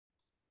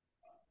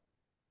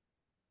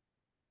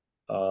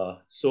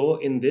So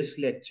in this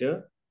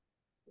lecture,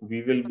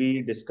 we will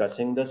be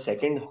discussing the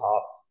second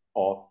half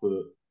of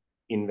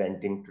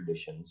inventing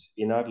traditions.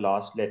 In our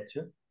last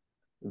lecture,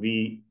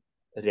 we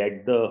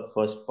read the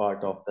first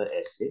part of the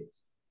essay,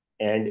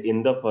 and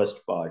in the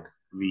first part,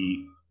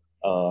 we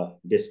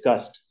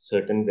discussed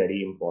certain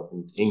very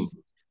important things,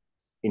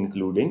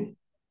 including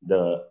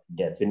the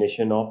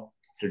definition of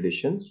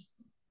traditions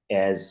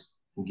as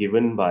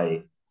given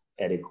by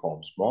Eric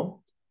Hobsbawm,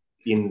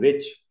 in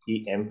which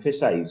he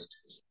emphasized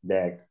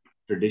that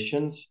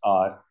traditions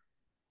are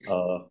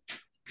uh,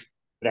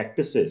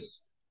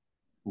 practices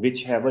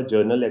which have a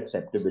journal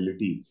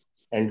acceptability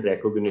and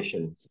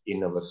recognition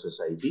in our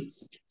society.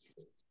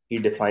 He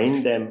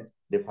defined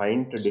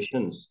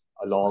traditions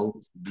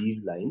along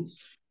these lines,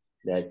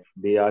 that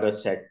they are a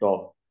set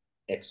of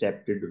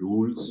accepted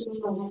rules.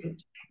 Okay?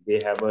 They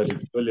have a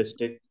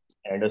ritualistic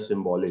and a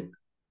symbolic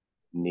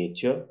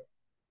nature.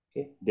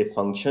 Okay? They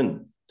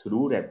function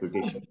through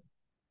repetition,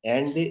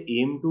 and they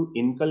aim to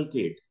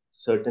inculcate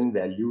certain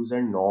values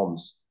and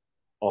norms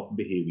of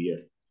behavior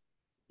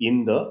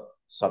in the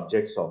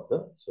subjects of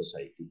the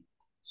society.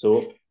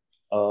 So,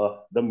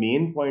 the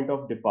main point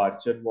of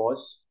departure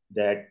was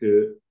that,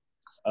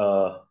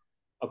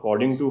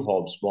 according to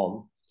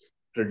Hobsbawm,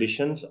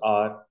 traditions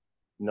are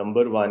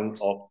number one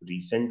of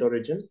recent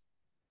origin.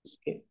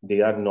 Okay? They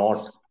are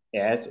not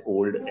as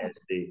old as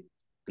they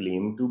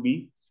claim to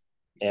be.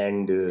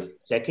 And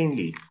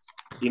secondly,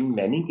 in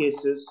many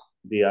cases,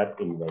 they are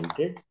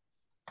invented.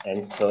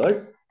 And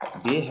third,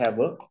 they have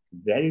a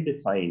well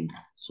defined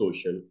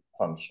social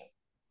function.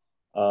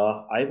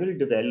 I will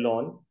dwell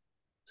on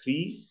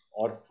three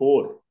or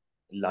four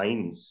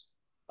lines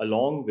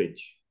along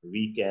which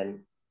we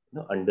can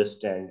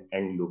understand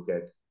and look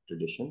at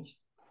traditions.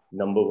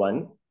 Number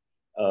one,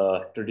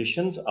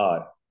 traditions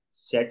are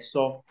sets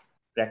of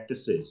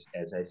practices,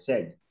 as I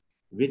said,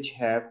 which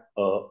have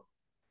a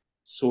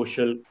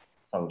social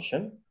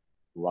function.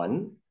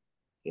 One,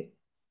 okay,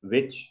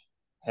 which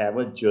have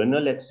a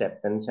journal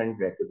acceptance and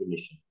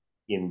recognition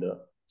in the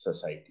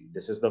society.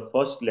 This is the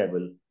first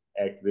level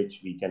at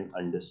which we can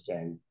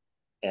understand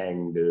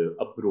and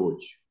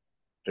approach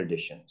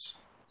traditions.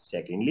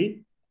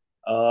 Secondly,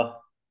 uh,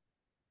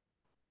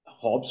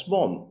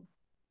 Hobsbawm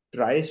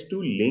tries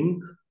to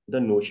link the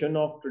notion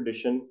of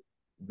tradition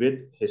with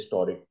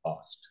historic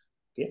past.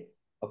 Okay,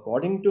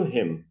 according to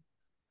him,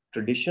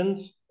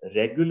 traditions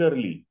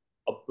regularly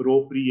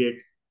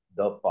appropriate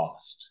the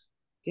past.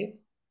 Okay,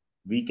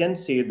 we can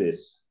say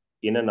this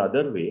in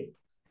another way,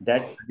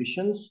 that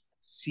traditions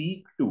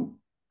seek to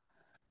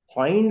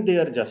find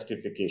their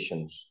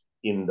justifications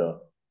in the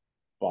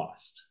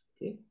past.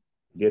 Okay?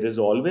 There is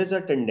always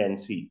a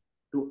tendency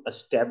to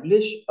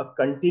establish a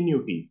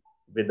continuity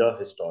with a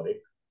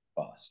historic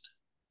past.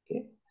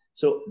 Okay?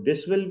 So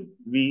this will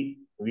we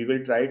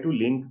will try to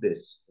link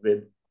this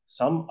with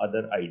some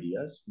other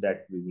ideas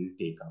that we will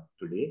take up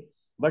today.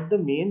 But the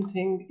main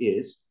thing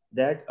is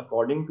that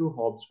according to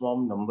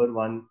Hobsbawm, number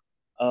one,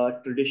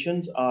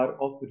 traditions are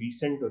of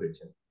recent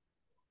origin.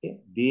 Okay?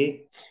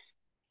 They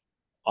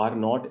are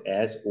not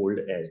as old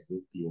as they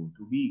claim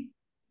to be.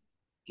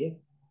 Okay?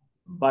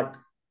 But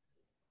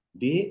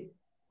they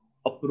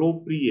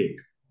appropriate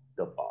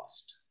the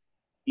past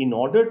in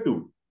order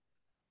to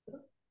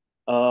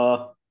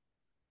uh,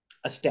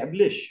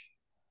 establish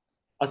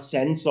a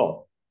sense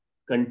of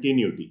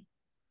continuity.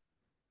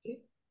 Okay?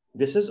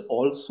 This is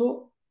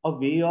also a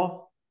way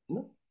of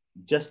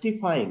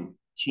justifying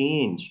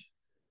change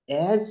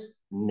as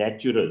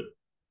natural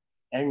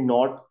and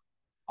not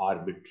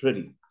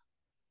arbitrary.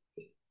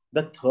 Okay?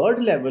 The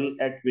third level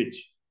at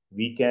which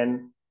we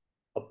can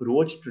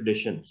approach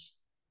traditions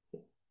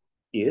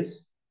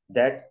is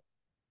that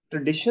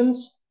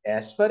traditions,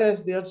 as far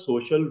as their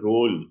social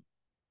role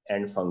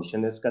and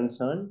function is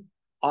concerned,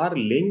 are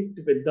linked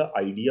with the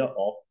idea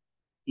of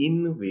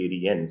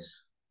invariance,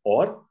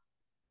 or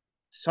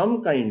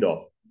some kind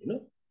of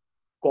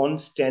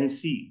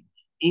constancy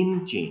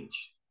in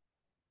change.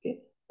 Okay?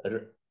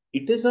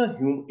 It is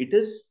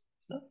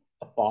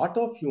a part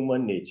of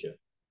human nature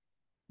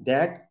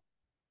that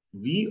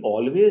we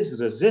always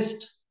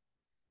resist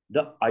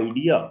the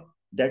idea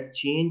that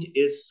change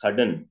is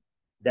sudden,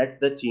 that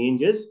the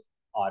change is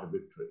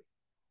arbitrary.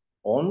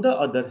 On the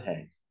other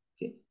hand,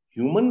 okay,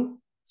 human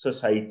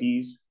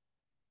societies,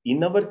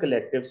 in our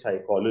collective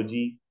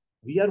psychology,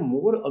 we are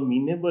more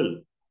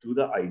amenable to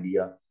the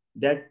idea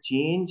that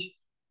change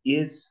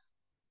is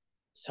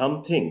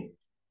something,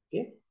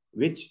 okay,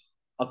 which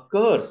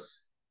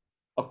occurs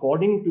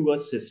according to a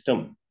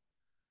system.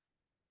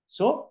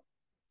 So,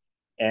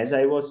 as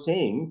I was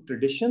saying,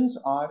 traditions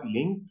are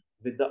linked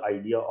with the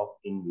idea of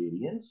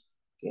invariance.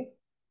 Okay,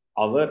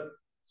 our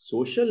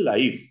social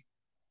life,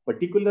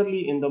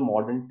 particularly in the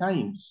modern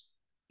times,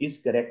 is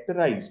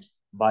characterized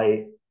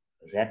by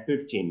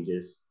rapid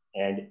changes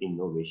and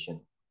innovation.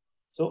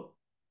 So,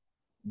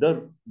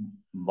 the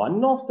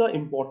one of the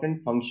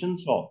important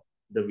functions of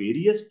the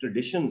various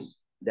traditions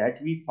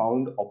that we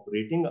found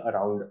operating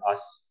around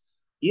us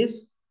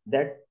is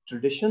that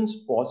traditions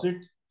posit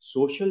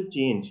social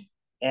change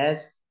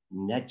as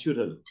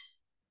natural.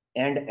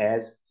 and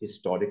as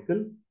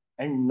historical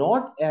and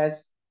not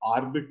as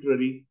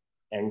arbitrary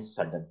and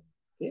sudden.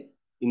 Okay?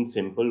 In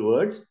simple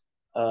words,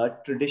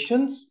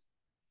 traditions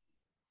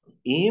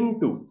aim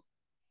to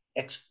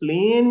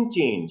explain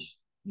change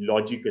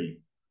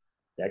logically.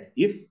 That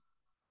if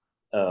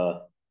uh,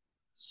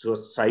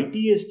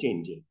 society is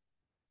changing,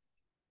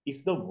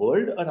 if the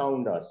world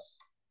around us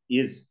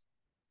is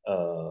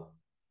uh,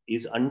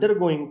 is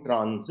undergoing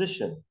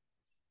transition,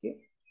 okay,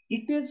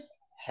 it is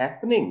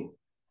happening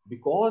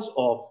because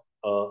of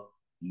a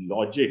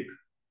logic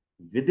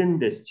within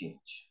this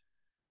change.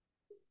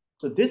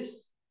 So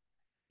this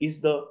is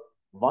the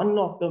one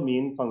of the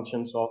main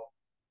functions of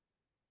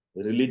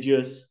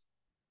religious,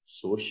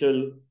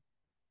 social,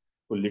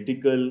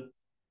 political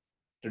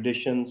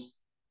traditions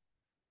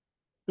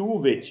to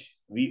which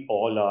we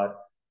all are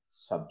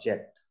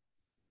subject.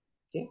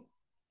 Okay.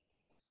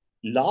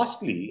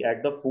 Lastly,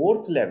 at the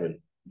fourth level,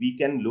 we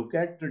can look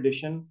at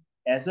tradition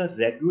as a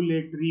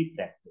regulatory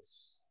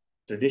practice.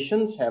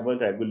 Traditions have a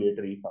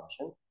regulatory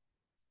function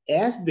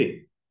as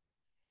they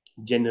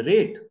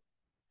generate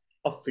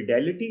a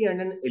fidelity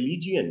and an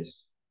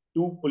allegiance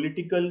to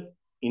political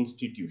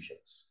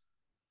institutions.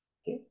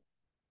 Okay?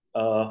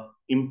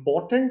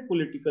 Important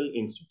political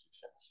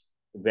institutions,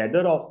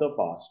 whether of the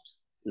past,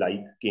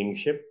 like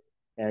kingship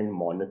and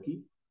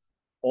monarchy,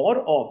 or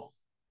of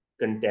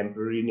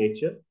contemporary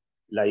nature,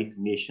 like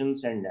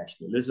nations and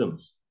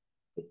nationalisms,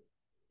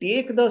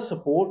 take the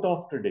support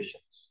of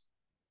traditions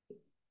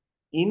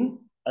in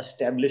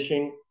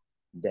establishing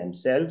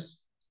themselves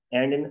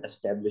and in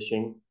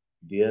establishing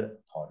their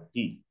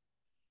authority.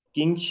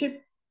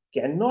 Kingship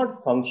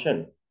cannot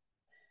function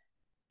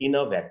in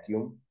a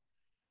vacuum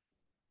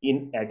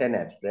in at an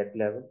abstract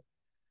level.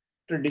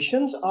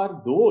 Traditions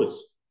are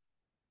those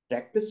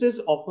practices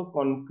of a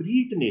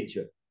concrete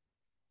nature,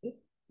 okay,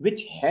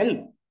 which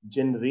help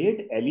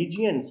generate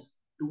allegiance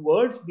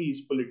towards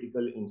these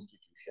political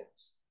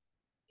institutions.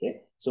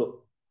 Okay,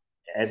 so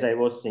as I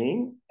was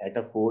saying, at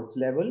a fourth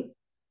level,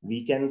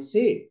 we can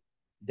say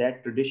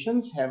that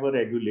traditions have a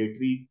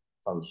regulatory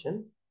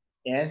function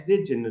as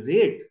they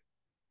generate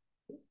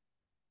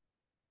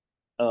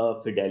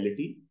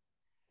fidelity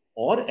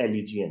or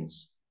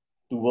allegiance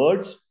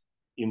towards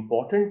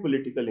important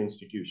political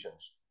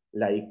institutions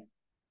like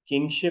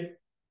kingship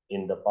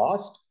in the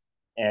past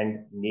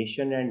and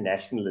nation and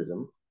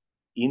nationalism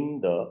in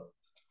the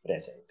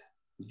present.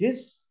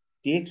 This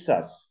takes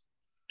us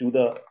to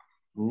the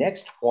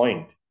next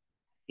point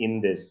in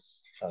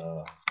this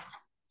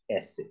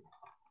essay.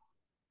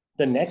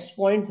 The next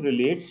point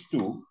relates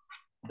to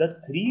the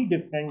three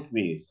different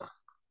ways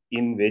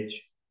in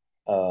which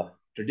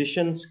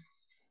traditions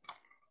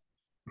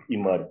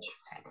emerge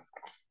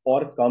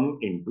or come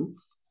into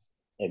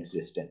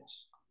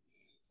existence.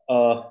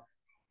 Uh,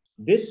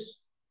 this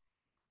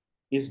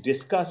is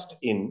discussed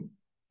in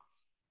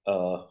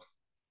uh,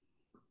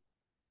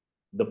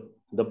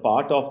 the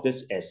part of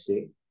this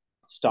essay,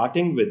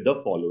 starting with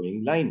the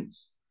following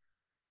lines.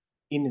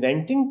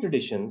 Inventing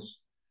traditions,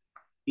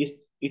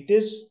 it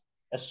is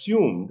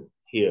assumed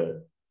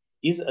here,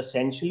 is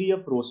essentially a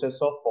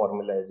process of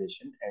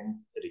formalization and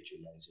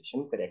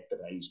ritualization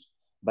characterized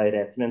by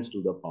reference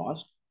to the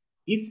past,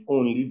 if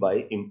only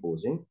by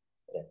imposing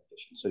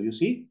repetition. So you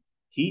see,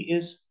 he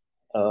is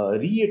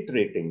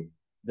reiterating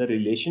the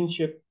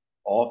relationship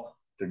of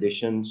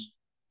traditions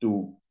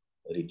to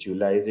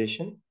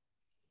ritualization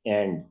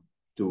and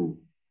to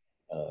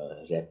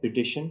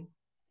repetition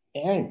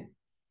and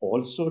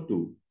also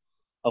to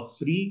a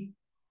free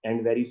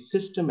and very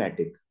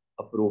systematic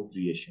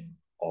appropriation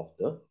of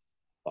the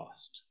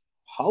past.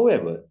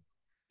 However,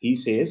 he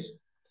says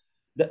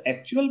the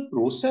actual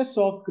process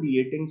of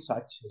creating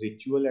such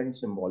ritual and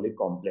symbolic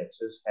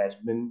complexes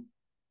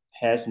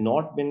has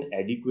not been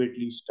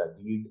adequately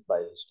studied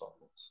by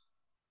historians.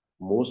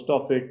 Most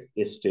of it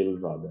is still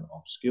rather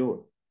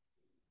obscure.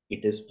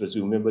 It is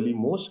presumably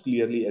most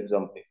clearly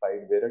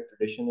exemplified where a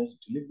tradition is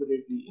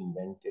deliberately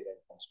invented and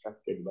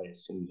constructed by a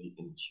single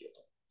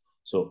initiator.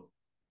 So,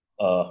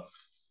 uh,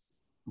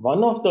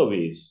 one of the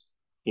ways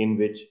in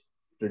which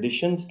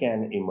traditions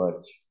can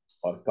emerge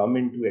or come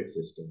into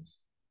existence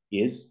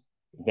is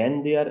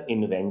when they are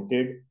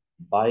invented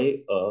by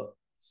a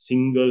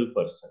single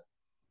person,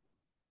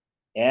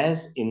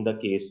 as in the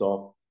case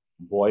of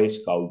Boy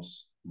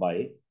Scouts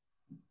by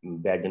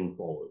Baden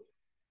Powell.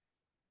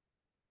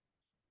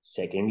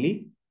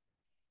 Secondly,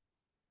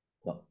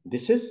 now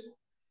this is,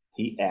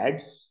 he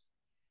adds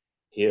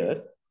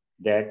here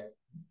that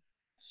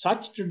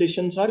such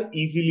traditions are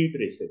easily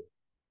traceable,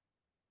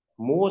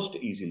 most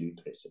easily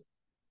traceable.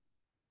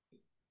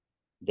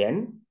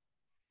 Then,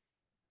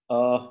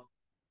 uh,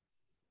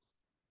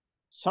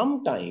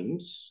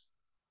 sometimes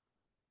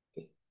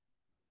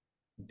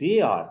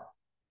they are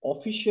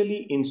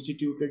officially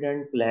instituted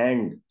and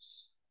planned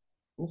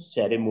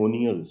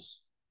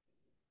ceremonials,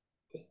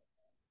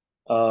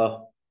 uh,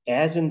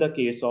 as in the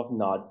case of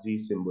Nazi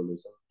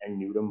symbolism and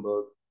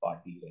Nuremberg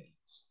party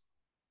rallies.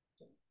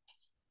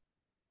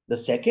 The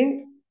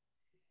second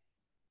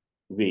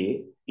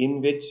way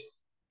in which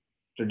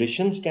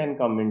traditions can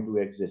come into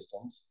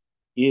existence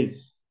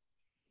is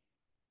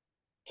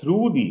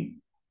through the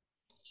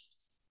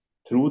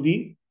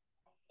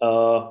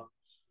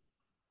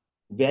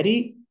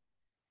very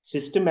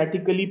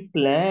systematically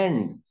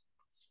planned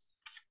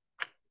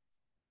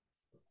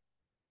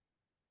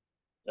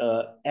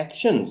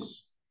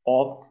actions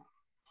of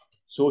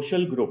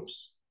social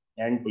groups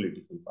and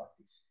political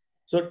parties.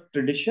 So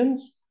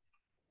traditions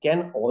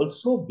can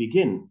also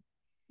begin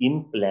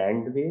in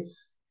planned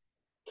ways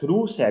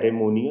through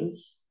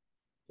ceremonials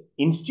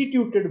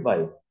instituted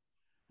by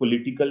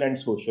political and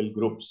social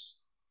groups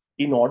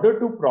in order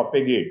to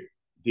propagate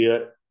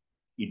their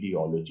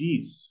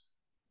ideologies.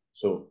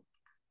 So,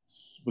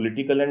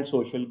 political and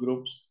social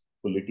groups,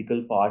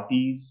 political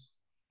parties,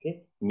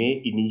 okay,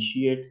 may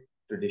initiate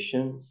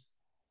traditions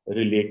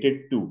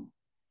related to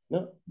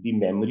the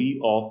memory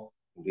of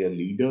their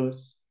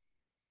leaders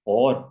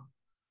or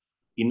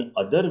in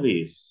other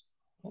ways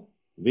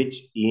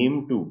which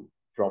aim to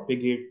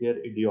propagate their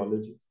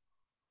ideology.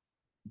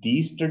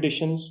 These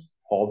traditions,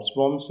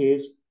 Hobsbawm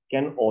says,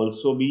 can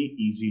also be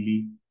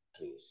easily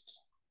traced.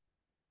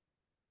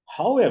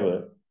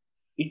 However,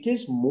 it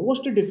is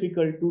most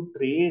difficult to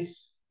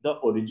trace the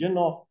origin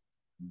of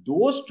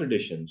those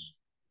traditions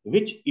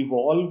which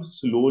evolve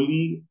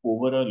slowly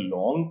over a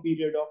long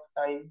period of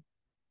time,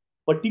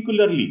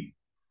 particularly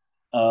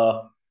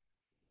uh,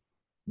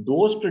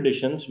 those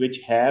traditions which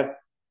have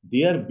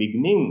their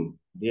beginning,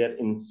 their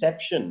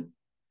inception,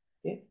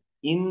 okay,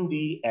 in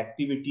the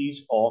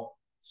activities of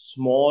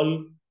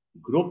small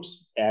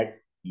groups at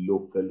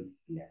local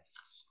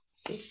levels.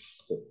 Okay.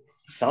 So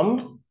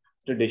some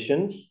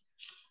traditions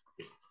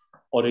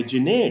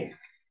originate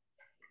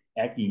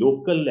at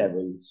local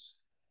levels.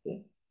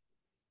 Okay.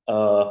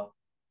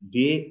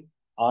 They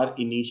are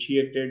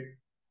initiated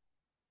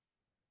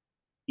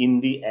in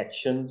the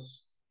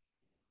actions,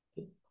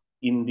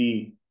 in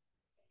the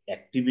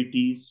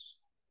activities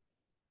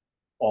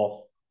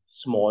of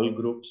small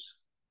groups.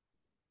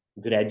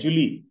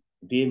 Gradually,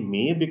 they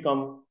may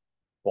become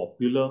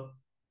popular,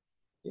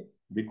 okay,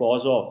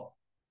 because of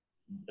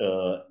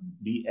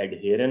the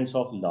adherence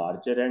of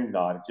larger and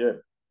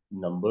larger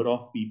number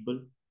of people.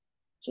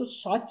 So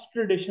such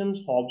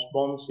traditions,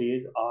 Hobsbawm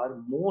says,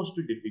 are most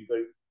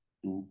difficult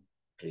to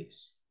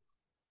trace.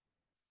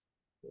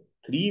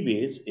 Three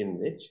ways in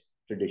which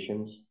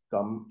traditions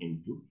come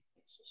into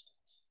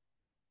existence.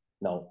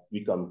 Now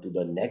we come to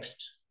the next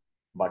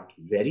but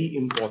very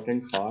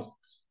important part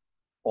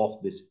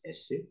of this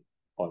essay.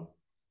 On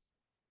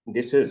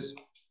this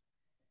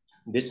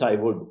I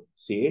would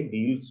say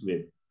deals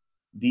with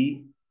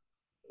the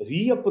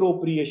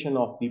reappropriation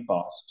of the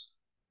past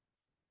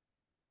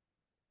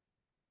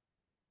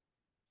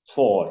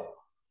for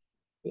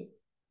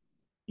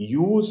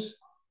use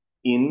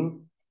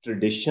in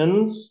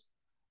traditions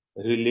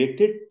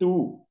related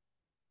to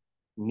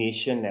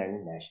nation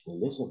and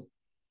nationalism.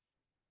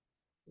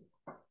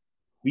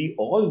 We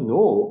all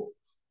know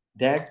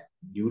that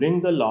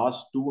during the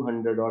last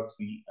 200 or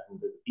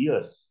 300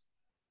 years,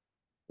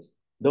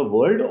 the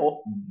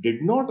world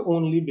did not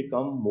only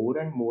become more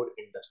and more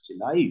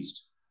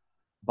industrialized,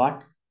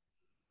 but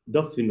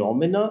the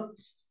phenomena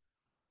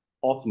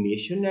of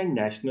nation and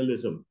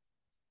nationalism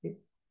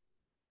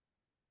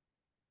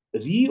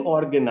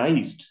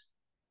reorganized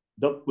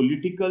the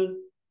political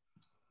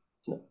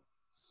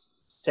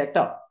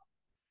setup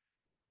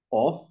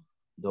of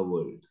the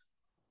world.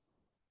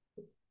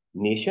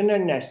 Nation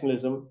and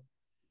nationalism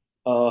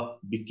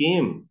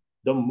became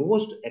the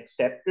most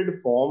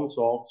accepted forms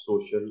of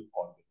social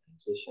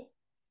organization.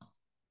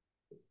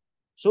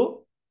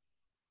 So,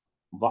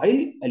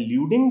 while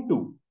alluding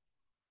to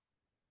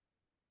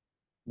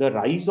the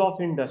rise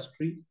of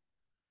industry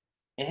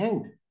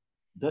and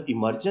the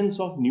emergence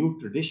of new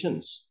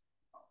traditions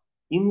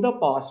in the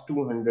past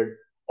 200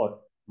 or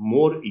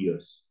more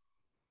years,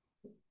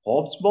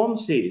 Hobsbawm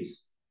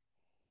says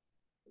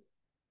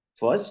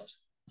first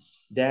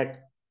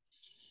that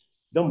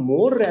the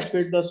more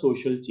rapid the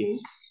social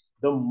change,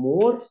 the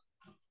more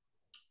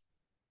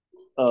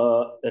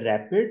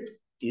rapid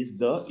is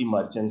the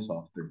emergence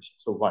of tradition.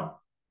 So, one,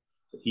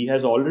 so he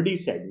has already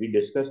said, we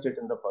discussed it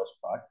in the first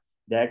part,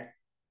 that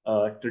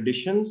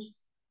traditions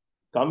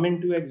come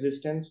into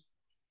existence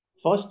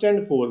first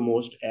and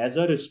foremost as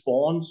a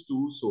response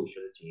to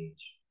social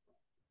change.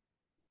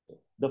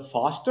 The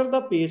faster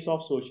the pace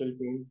of social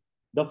change,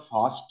 the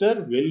faster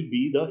will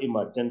be the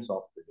emergence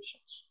of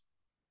traditions.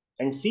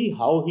 And see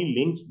how he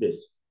links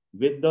this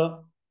with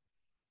the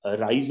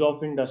rise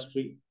of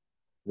industry,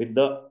 with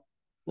the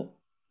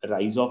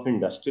rise of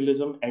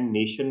industrialism and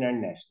nation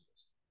and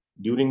nationalism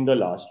during the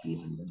last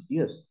 200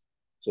 years.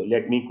 So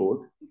let me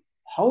quote,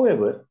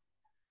 however,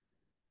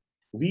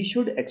 we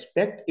should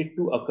expect it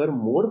to occur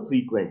more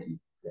frequently,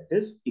 that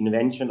is,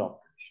 invention of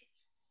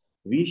traditions.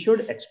 We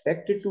should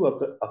expect it to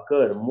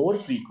occur more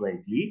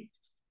frequently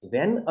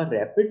when a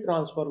rapid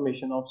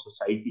transformation of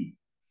society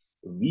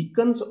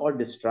weakens or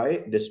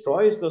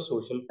destroys the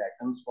social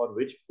patterns for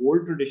which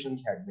old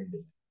traditions had been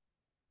designed.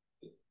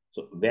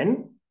 So,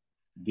 when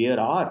there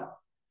are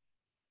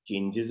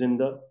changes in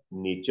the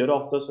nature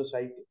of the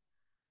society,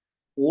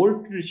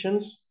 old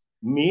traditions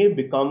may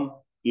become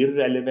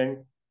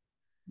irrelevant,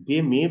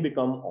 they may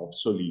become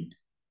obsolete.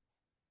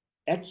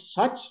 At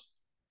such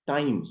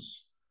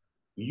times,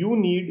 you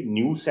need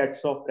new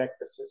sets of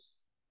practices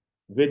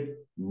with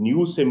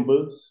new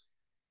symbols,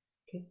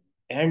 okay,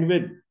 and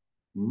with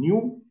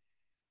new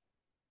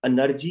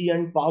energy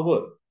and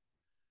power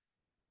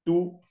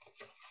to,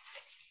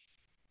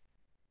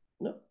 you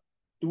know,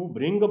 to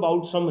bring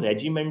about some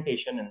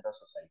regimentation in the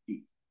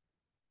society.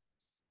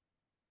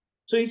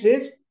 So he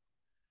says,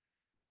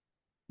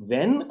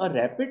 when a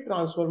rapid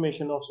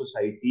transformation of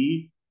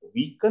society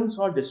weakens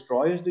or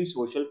destroys the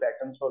social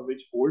patterns for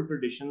which old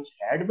traditions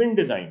had been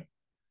designed,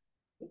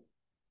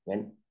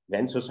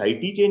 when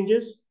society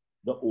changes,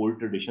 the old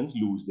traditions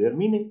lose their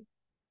meaning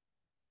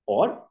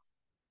or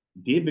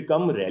they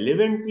become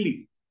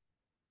relevantly,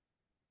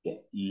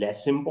 okay,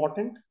 less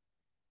important.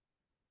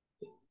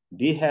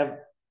 They have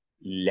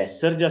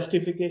lesser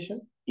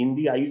justification in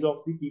the eyes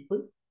of the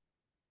people.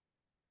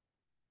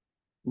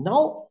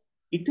 Now,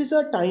 it is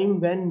a time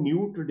when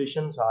new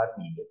traditions are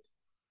needed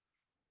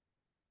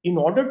in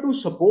order to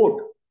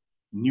support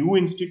new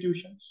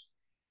institutions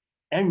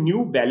and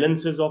new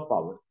balances of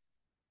power.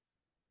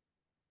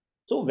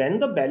 So, when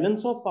the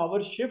balance of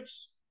power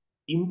shifts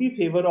in the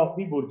favor of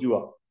the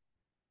bourgeois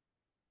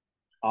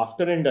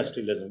after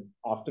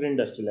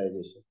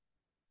industrialization,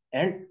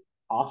 and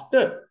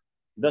after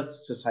the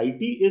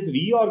society is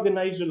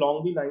reorganized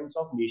along the lines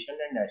of nation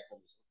and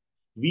nationalism,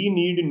 we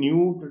need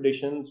new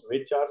traditions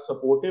which are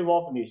supportive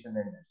of nation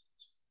and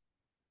nationalism.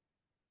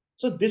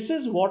 So, this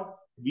is what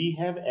we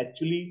have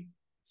actually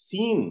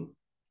seen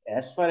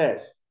as far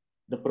as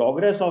the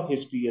progress of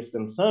history is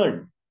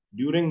concerned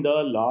during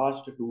the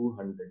last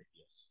 200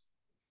 years.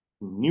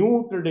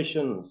 New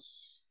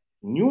traditions,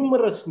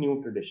 numerous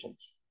new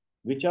traditions,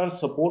 which are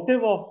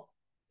supportive of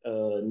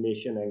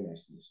nation and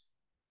nationalism,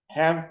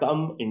 have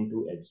come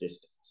into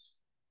existence.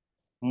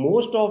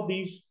 Most of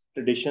these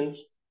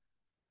traditions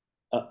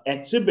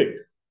exhibit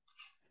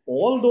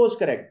all those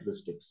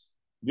characteristics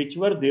which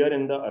were there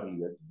in the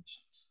earlier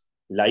traditions.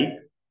 Like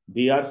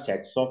they are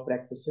sets of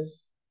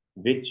practices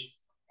which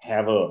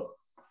have a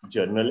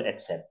general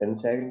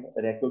acceptance and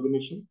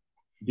recognition.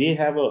 They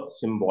have a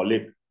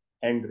symbolic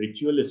and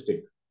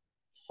ritualistic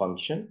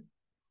function.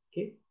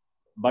 Okay.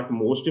 But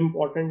most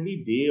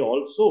importantly, they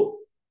also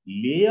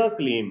lay a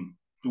claim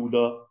to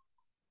the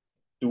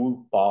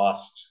to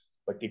past,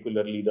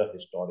 particularly the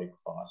historic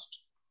past,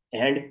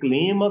 and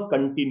claim a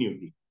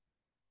continuity.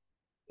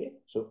 Okay?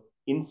 So,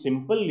 in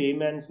simple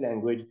layman's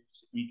language,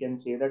 we can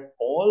say that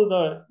all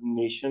the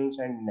nations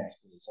and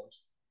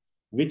nationalisms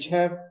which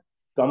have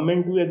come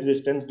into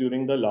existence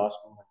during the last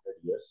 200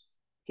 years,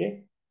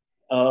 okay,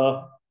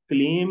 uh,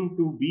 claim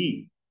to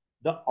be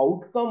the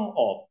outcome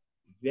of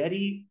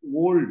very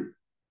old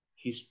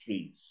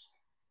histories.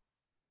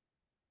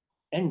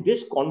 And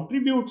this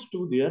contributes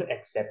to their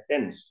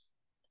acceptance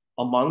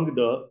among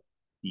the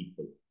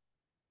people.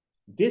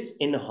 This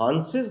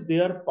enhances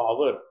their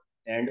power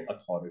and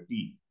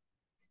authority.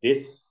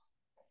 This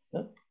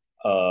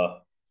uh,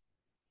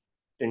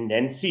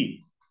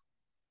 tendency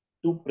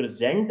to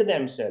present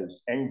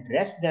themselves and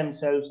dress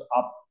themselves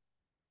up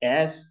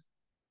as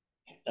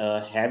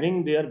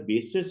having their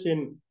basis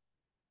in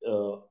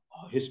uh,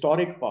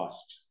 historic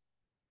past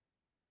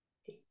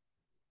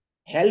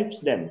helps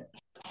them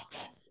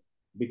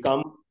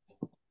become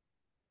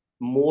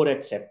more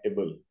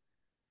acceptable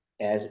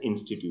as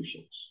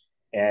institutions,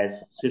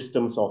 as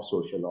systems of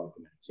social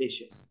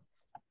organization.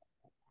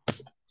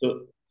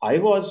 So I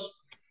was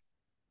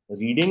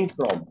reading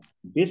from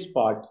this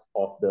part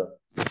of the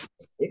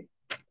essay.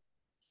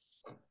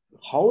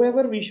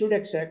 However, we should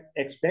expect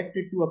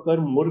it to occur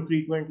more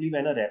frequently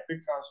when a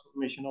rapid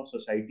transformation of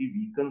society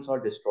weakens or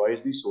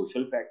destroys the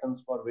social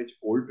patterns for which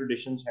old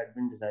traditions had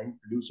been designed,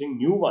 producing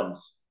new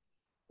ones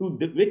to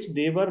which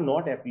they were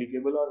not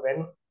applicable, or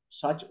when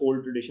such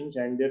old traditions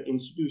and their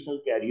institutional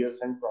carriers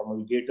and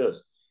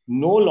promulgators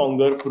no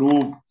longer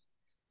prove,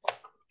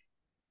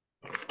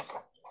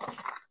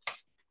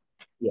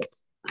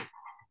 yes,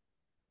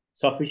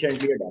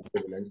 sufficiently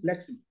adaptable and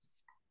flexible.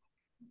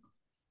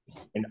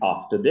 And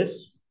after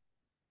this,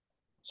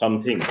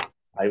 something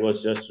I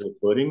was just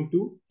referring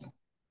to,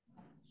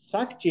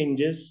 such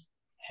changes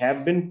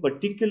have been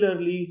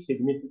particularly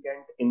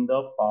significant in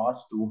the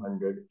past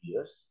 200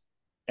 years,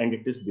 and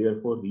it is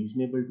therefore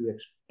reasonable to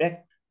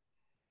expect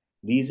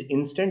these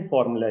instant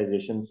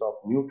formalizations of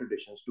new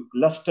traditions to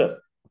cluster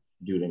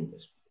during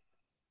this period.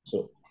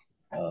 So,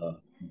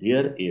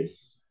 there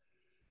is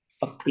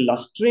a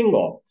clustering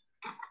of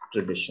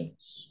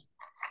traditions,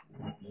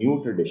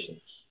 new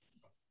traditions,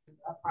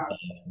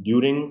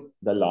 during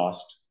the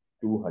last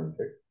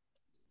 200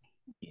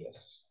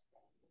 years.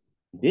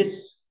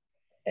 This,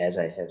 as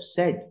I have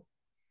said,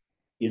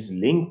 is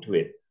linked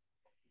with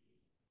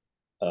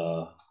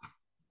uh,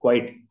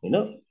 quite,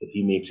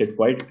 he makes it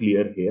quite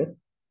clear here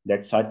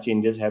that such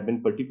changes have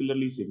been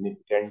particularly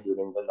significant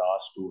during the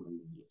last 200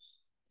 years.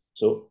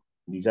 So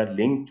these are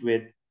linked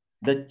with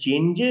the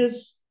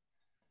changes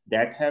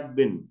that have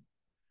been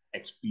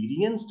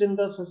experienced in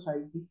the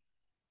society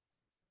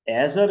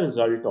as a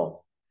result of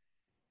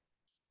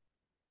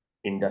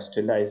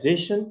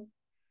industrialization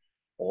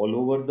all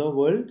over the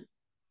world,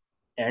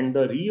 and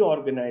the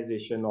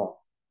reorganization of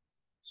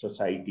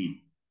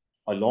society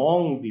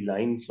along the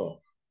lines of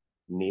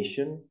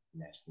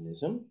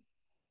nationalism,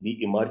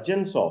 the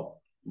emergence of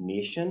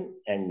nation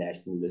and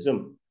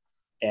nationalism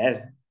as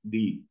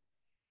the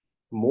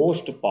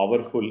most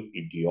powerful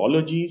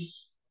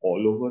ideologies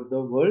all over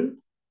the world.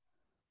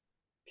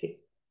 Okay.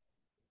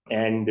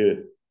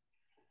 And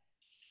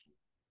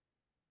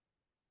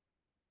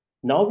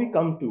now we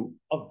come to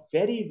a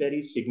very,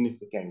 very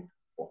significant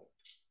point.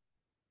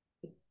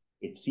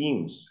 It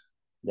seems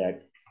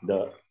that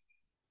the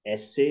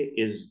essay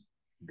is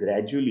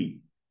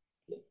gradually,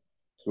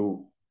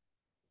 through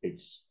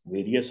its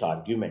various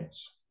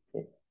arguments,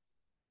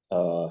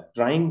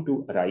 trying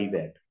to arrive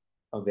at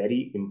a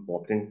very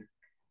important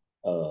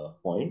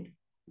point,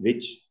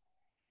 which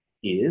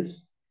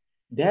is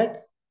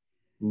that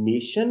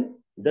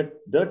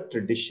the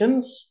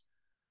traditions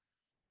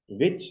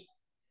which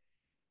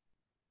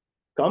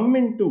come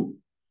into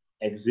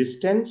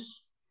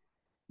existence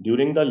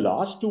during the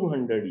last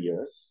 200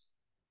 years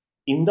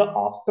in the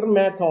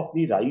aftermath of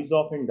the rise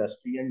of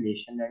industry and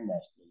nation and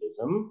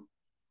nationalism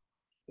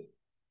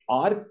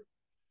are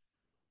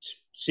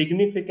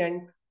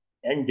significant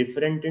and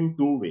different in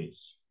two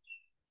ways.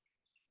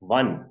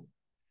 One,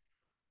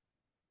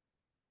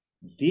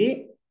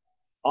 they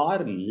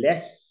are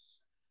less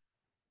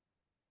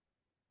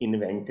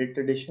invented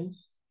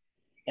traditions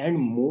and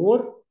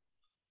more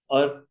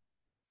are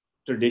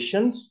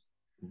traditions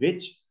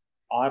which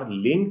are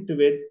linked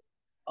with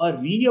a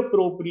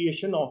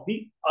reappropriation of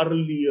the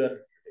earlier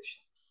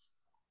traditions.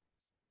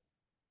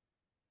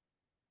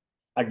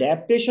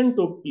 Adaptation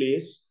took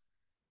place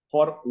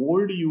for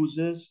old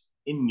uses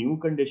in new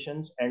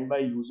conditions and by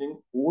using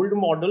old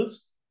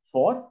models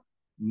for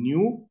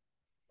new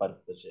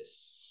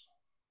purposes.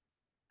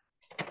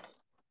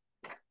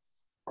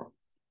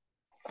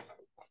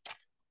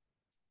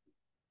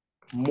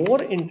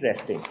 More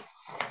interesting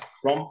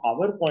from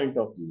our point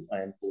of view,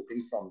 I am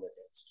quoting from the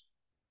text,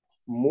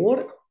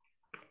 more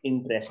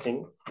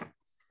interesting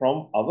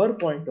from our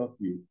point of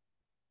view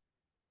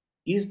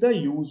is the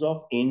use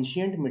of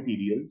ancient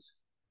materials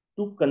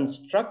to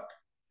construct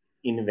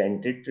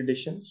invented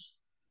traditions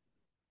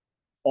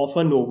of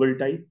a noble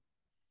type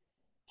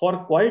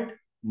for quite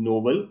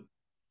noble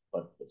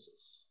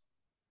purposes.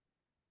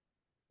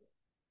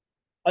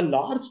 A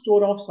large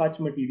store of such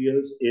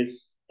materials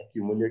is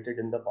accumulated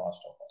in the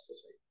past of our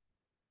society,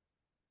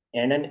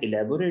 and an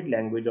elaborate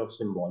language of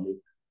symbolic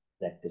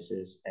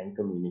practices and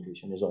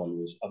communication is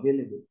always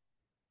available.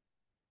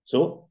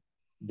 So,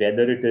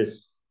 whether it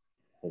is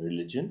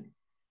religion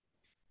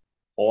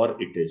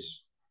or it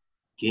is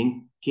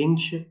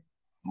kingship,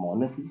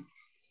 monarchy,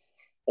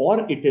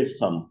 or it is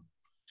some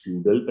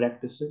feudal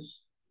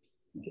practices,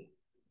 okay,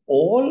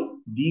 all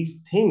these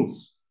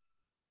things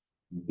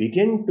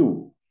begin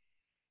to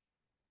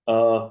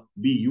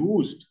be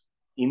used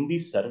in the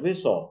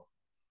service of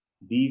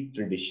the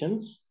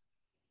traditions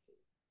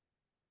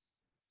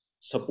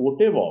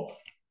supportive of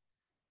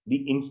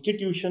the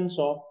institutions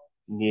of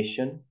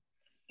nation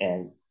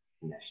and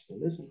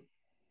nationalism.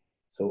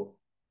 So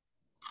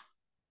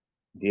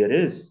there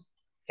is,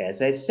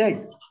 as I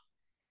said,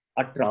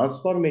 a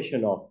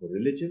transformation of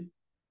religion,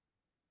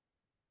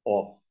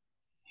 of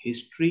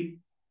history,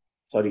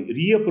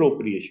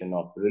 reappropriation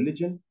of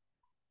religion,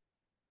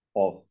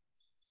 of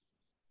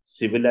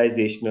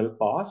civilizational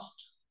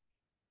past,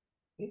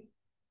 okay,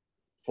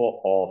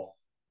 of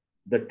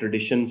the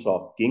traditions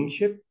of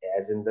kingship,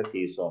 as in the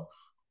case of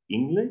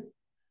England.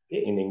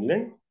 Okay, in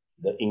England,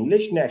 the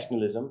English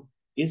nationalism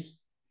is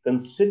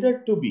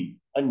considered to be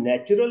a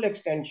natural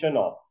extension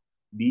of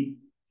the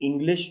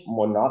English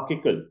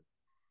monarchical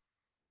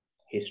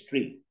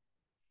history.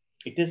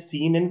 It is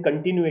seen in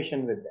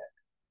continuation with that.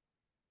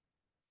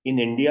 In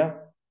India,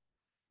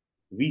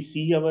 we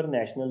see our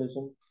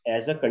nationalism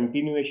as a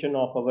continuation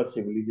of our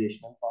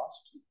civilizational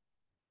past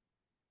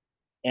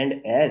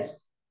and as,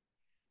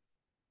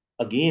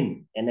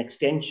 again, an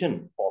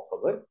extension of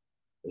our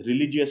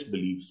religious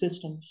belief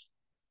systems.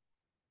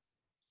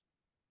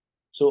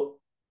 So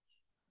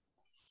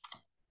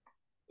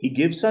he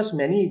gives us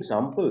many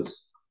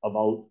examples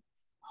about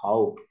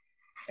how,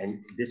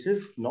 and this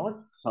is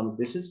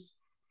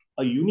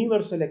a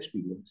universal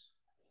experience,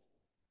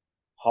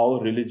 how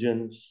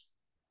religions,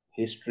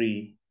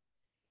 history,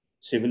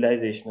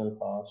 civilizational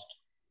past,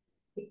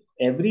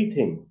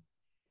 everything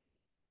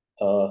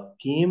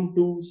came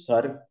to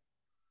serve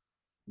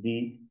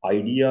the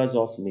ideas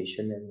of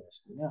nation and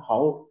nation,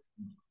 how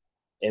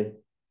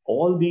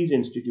all these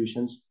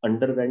institutions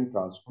underwent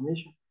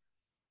transformation.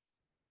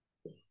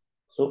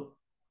 So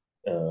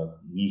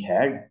we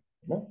had,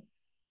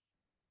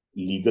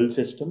 legal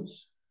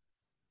systems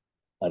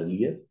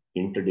earlier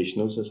in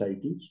traditional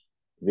societies,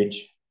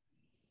 which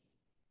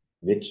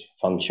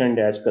functioned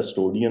as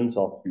custodians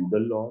of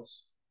feudal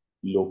laws,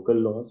 local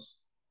laws.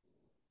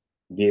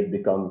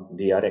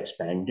 They are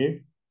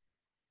expanded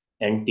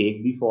and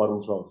take the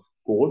forms of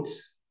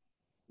courts,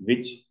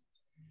 which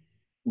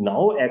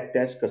now act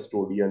as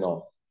custodian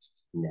of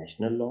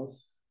national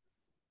laws.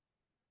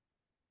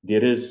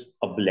 There is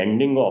a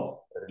blending of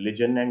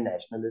religion and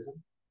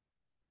nationalism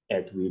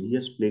at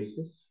various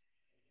places,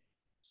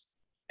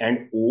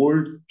 and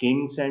old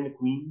kings and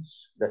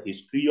queens, the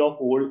history of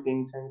old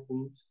kings and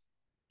queens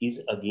is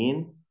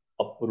again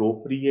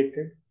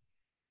appropriated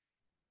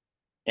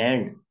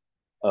and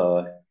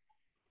uh,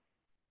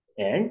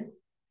 and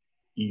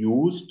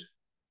used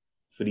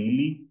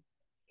freely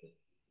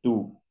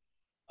to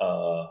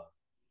uh,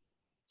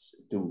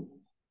 to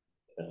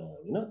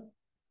you know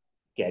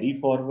carry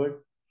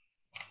forward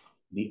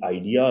the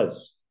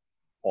ideas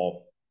of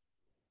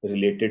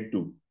related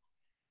to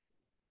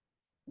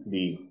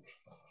the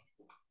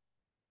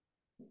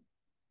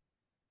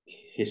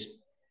his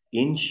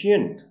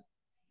ancient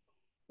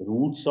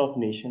roots of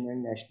nation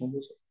and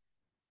nationalism.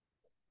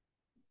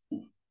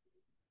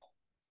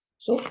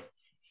 So,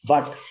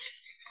 but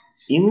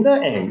in the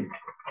end,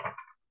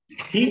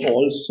 he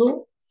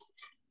also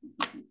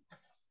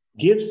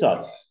gives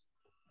us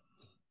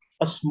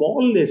a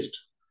small list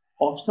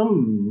of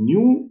some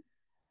new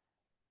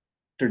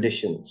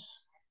traditions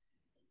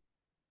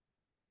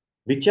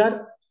which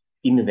are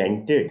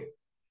invented.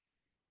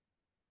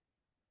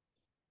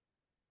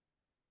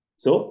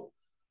 So,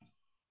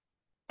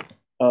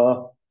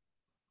 uh,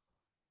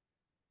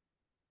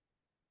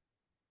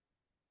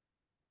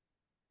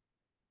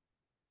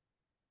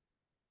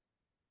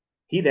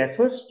 he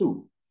refers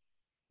to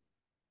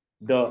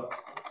the,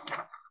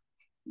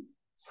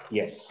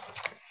 yes,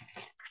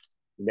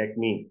 let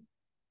me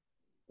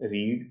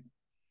read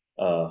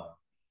uh,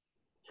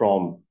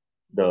 from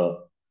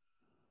the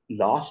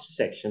last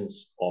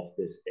sections of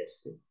this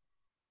essay.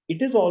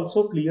 It is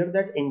also clear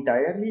that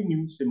entirely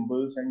new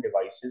symbols and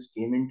devices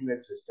came into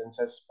existence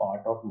as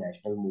part of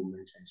national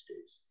movements and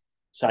states,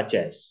 such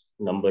as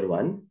number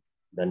one,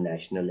 the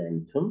national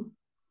anthem,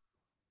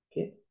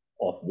 okay,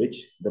 of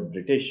which the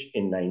British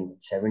in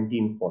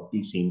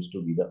 1740 seems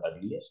to be the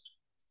earliest.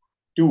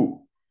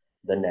 Two,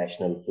 the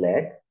national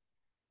flag,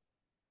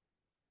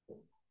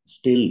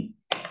 still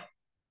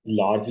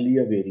largely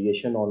a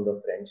variation on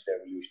the French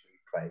Revolutionary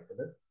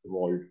tricolor,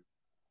 evolved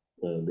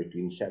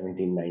between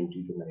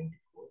 1790 to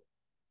 94,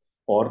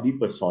 or the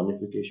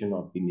personification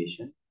of the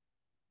nation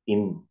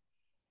in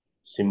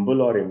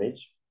symbol or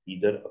image,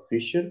 either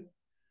official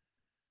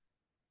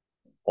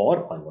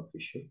or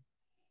unofficial.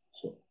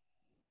 So,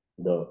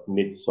 the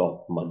myths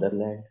of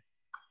motherland,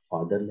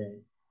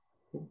 fatherland,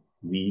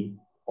 we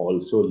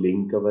also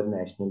link our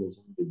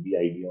nationalism with the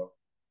idea of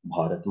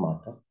Bharat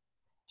Mata.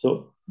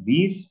 So,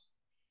 these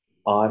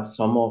are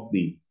some of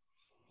the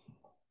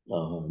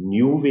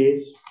new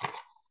ways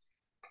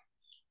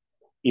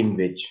in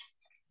which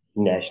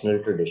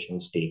national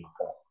traditions take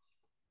form.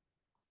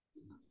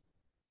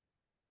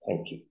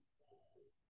 Thank you.